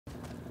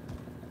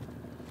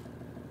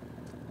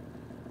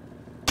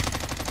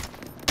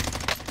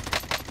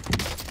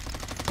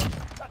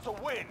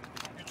win.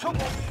 You took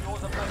what was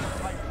yours and had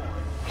to pay for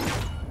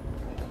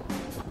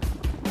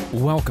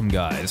it. Welcome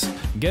guys,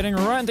 getting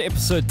right into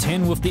episode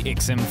 10 with the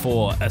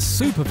XM4, a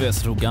super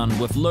versatile gun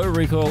with low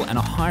recoil and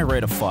a high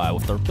rate of fire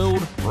with their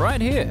build right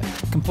here,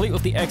 complete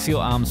with the Axial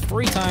arms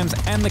 3 times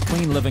and the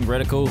clean living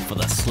reticle for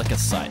the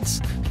slickest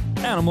sights.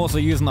 And I'm also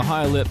using the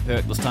high alert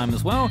perk this time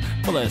as well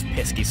for those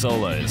pesky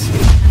solos.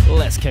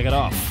 Let's kick it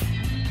off.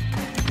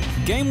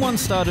 Game 1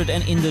 started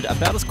and ended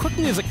about as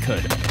quickly as it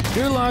could,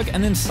 gulag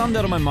and then stunned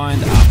out of my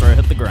mind after I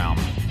hit the ground.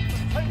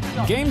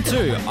 Game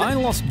 2, I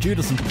lost due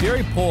to some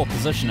very poor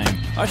positioning.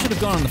 I should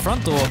have gone in the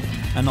front door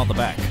and not the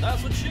back.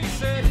 That's what she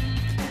said.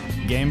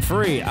 Game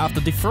 3, after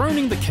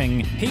dethroning the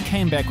king, he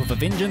came back with a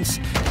vengeance,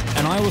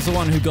 and I was the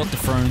one who got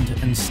dethroned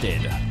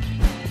instead.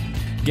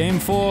 Game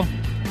 4,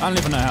 I don't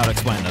even know how to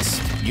explain this.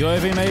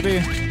 UAV maybe,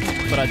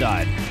 but I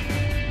died.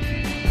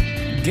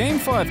 Game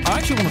 5, I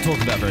actually want to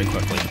talk about very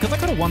quickly, because I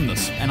could have won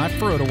this, and I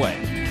threw it away.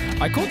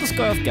 I caught this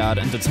guy off guard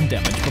and did some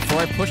damage before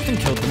I pushed and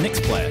killed the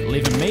next player,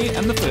 leaving me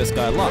and the first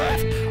guy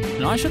alive.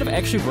 And I should have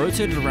actually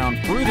rotated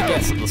around through the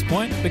gas at this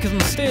point, because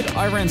instead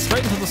I ran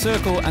straight into the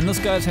circle and this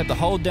guy's had to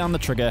hold down the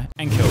trigger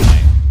and kill me.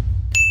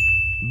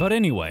 But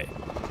anyway,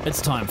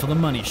 it's time for the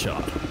money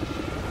shot.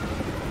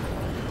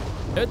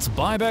 It's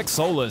buyback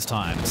solos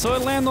time, so I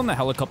land on the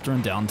helicopter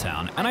in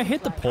downtown and I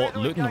head to port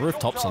looting the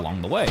rooftops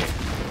along the way.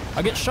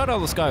 I get shot out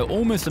of the sky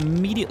almost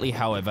immediately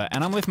however,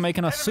 and I'm left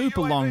making a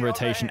super long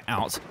rotation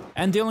out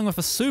and dealing with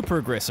a super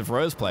aggressive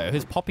Rose player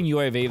who's popping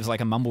UAVs like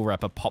a mumble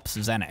rapper pops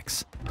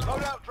Xanax.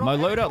 My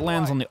loadout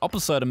lands on the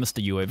opposite side of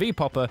Mr. UAV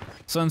popper,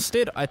 so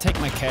instead I take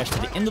my cash to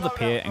the end of the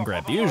pier and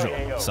grab the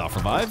usual,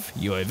 self-revive,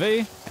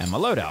 UAV, and my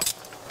loadout.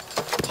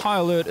 High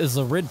alert is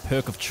the red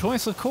perk of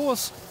choice of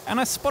course, and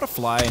I spot a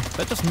fly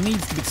that just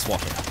needs to be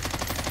swatted.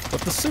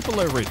 With the super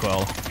low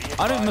recoil,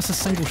 I don't miss a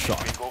single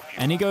shot,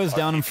 and he goes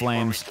down in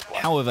flames.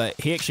 However,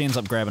 he actually ends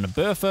up grabbing a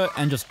burfer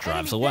and just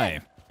drives away.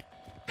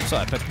 So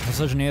I pick the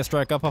precision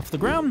airstrike up off the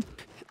ground,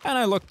 and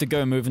I look to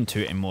go move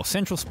into a more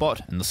central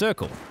spot in the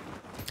circle.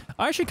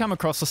 I actually come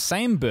across the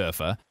same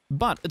burfer,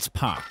 but it's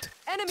parked.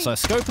 So I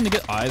scope in to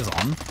get eyes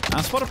on, and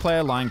I spot a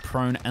player lying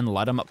prone and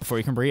light him up before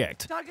he can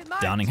react,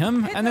 downing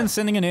him and then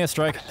sending an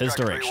airstrike his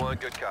direction.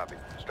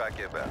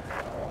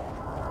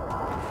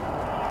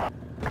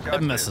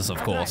 It misses of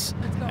course,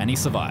 and he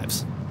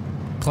survives.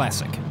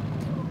 Classic.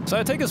 So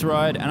I take his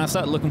ride and I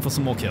start looking for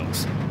some more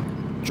kills.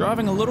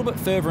 Driving a little bit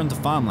further into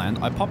farmland,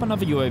 I pop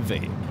another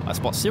UAV. I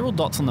spot several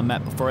dots on the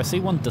map before I see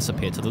one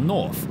disappear to the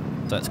north.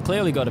 So it's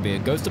clearly got to be a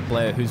ghosted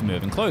player who's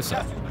moving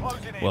closer.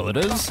 Well it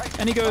is,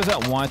 and he goes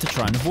out wide to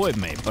try and avoid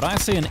me, but I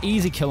see an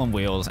easy kill on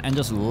wheels and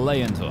just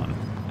lay into him,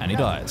 and he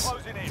dies.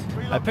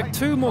 I pick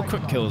 2 more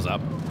quick kills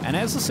up, and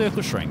as the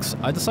circle shrinks,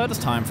 I decide it's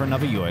time for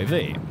another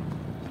UAV.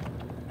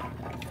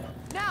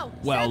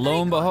 Well,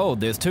 lo and behold,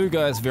 there's 2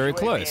 guys very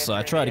close, so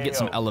I try to get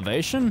some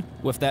elevation.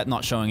 With that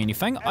not showing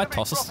anything, I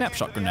toss a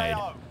snapshot grenade.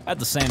 At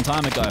the same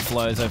time, a guy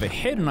flies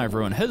overhead and I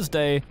ruin his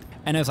day,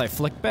 and as I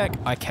flick back,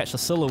 I catch the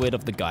silhouette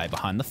of the guy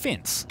behind the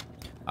fence.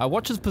 I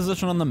watch his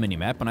position on the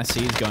minimap and I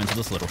see he's going to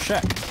this little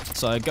shack,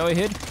 so I go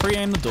ahead,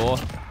 pre-aim the door,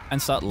 and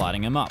start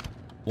lighting him up.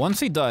 Once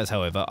he dies,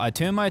 however, I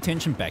turn my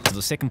attention back to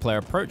the second player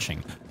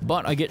approaching,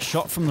 but I get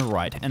shot from the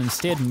right and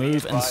instead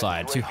move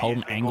inside to hold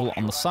an angle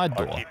on the side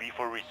door.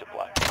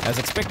 As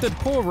expected,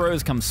 poor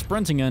Rose comes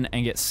sprinting in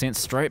and gets sent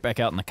straight back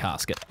out in the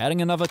casket,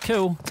 adding another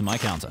kill to my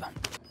counter.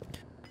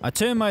 I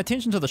turn my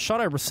attention to the shot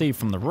I received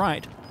from the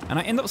right, and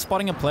I end up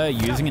spotting a player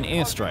using an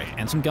airstrike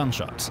and some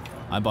gunshots.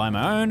 I buy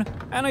my own,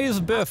 and I use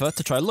a burfer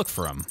to try to look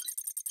for him.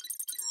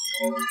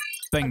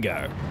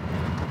 Bingo.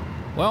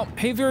 Well,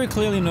 he very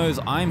clearly knows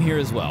I'm here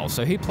as well,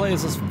 so he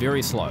plays this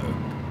very slow,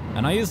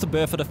 and I use the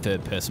burfer to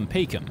third person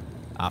peek him.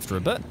 After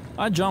a bit,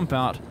 I jump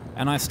out,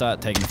 and I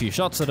start taking a few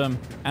shots at him,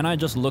 and I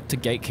just look to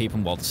gatekeep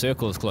him while the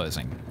circle is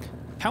closing.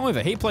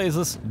 However, he plays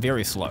this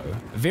very slow,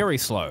 very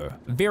slow,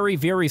 very,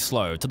 very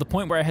slow, to the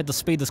point where I had to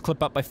speed this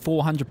clip up by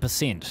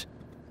 400%.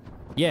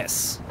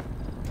 Yes.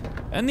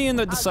 In the end,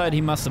 I decide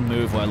he must have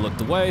moved while I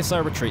looked away, so I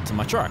retreat to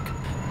my truck.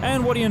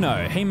 And what do you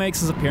know, he makes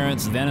his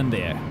appearance then and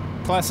there.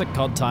 Classic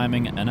COD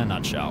timing in a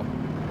nutshell.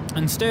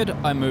 Instead,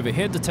 I move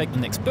ahead to take the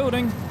next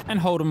building and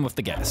hold him with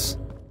the gas.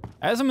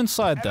 As I'm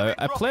inside though,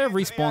 a player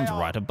respawns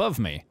right above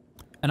me.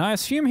 And I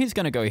assume he's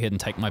going to go ahead and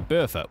take my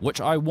burfer,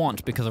 which I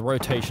want because a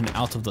rotation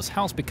out of this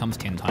house becomes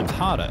 10 times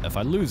harder if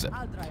I lose it.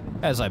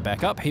 As I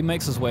back up, he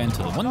makes his way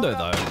into the window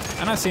though,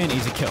 and I see an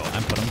easy kill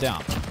and put him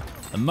down.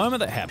 The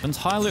moment that happens,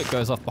 high alert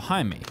goes off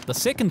behind me. The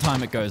second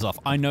time it goes off,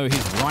 I know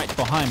he's right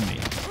behind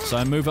me. So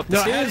I move up the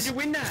stairs, how did you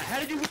win that? How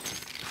did you win?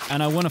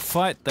 And I win a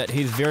fight that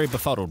he's very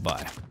befuddled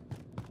by.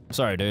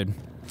 Sorry dude,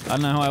 I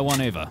don't know how I won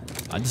either,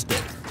 I just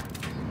did.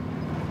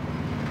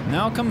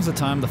 Now comes the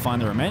time to find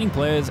the remaining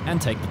players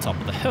and take the top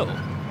of the hill.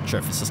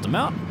 Trophy system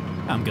out,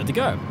 I'm good to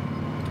go.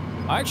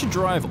 I actually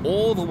drive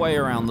all the way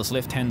around this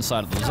left-hand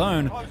side of the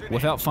zone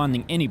without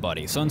finding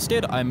anybody, so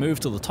instead I move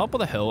to the top of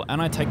the hill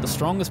and I take the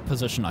strongest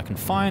position I can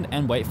find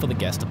and wait for the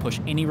gas to push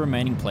any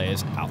remaining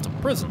players out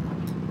of prison.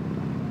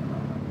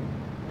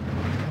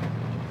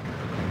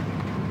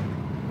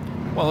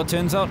 Well, it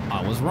turns out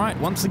I was right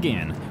once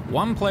again.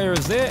 One player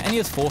is there and he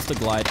is forced to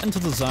glide into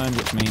the zone,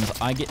 which means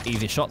I get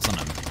easy shots on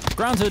him.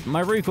 Granted,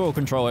 my recoil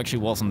control actually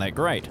wasn't that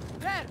great.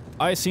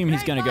 I assume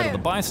he's going to go to the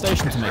buy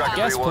station to make a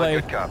gas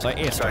play, so I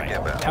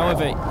airstrike.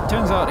 However, it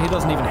turns out he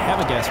doesn't even have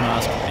a gas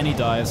mask and he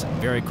dies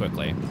very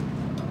quickly.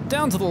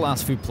 Down to the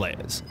last few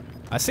players.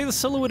 I see the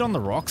silhouette on the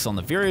rocks on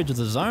the very edge of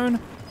the zone,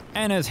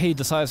 and as he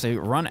decides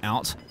to run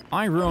out,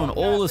 I ruin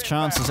all his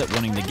chances at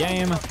winning the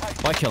game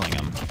by killing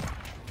him.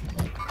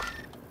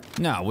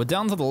 Now, we're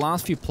down to the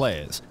last few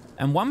players,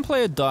 and one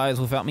player dies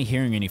without me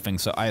hearing anything,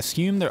 so I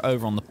assume they're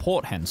over on the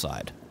port hand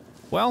side.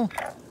 Well,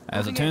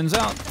 as it turns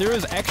out, there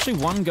is actually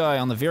one guy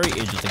on the very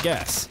edge of the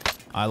gas.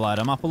 I light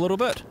him up a little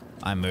bit,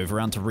 I move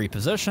around to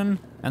reposition,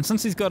 and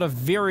since he's got a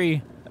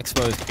very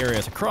exposed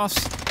area to cross,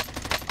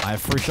 I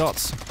have 3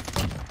 shots.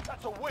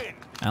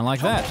 And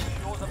like that,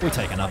 we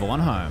take another one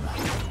home.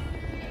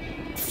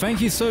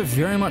 Thank you so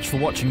very much for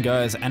watching,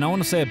 guys, and I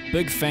want to say a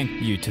big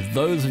thank you to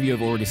those of you who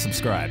have already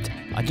subscribed.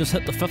 I just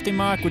hit the 50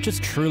 mark, which is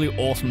truly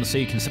awesome to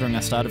see considering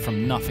I started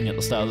from nothing at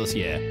the start of this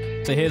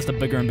year. So here's the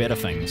bigger and better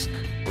things.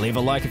 Leave a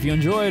like if you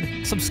enjoyed,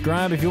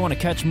 subscribe if you want to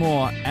catch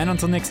more, and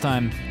until next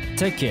time,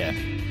 take care.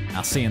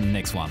 I'll see you in the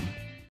next one.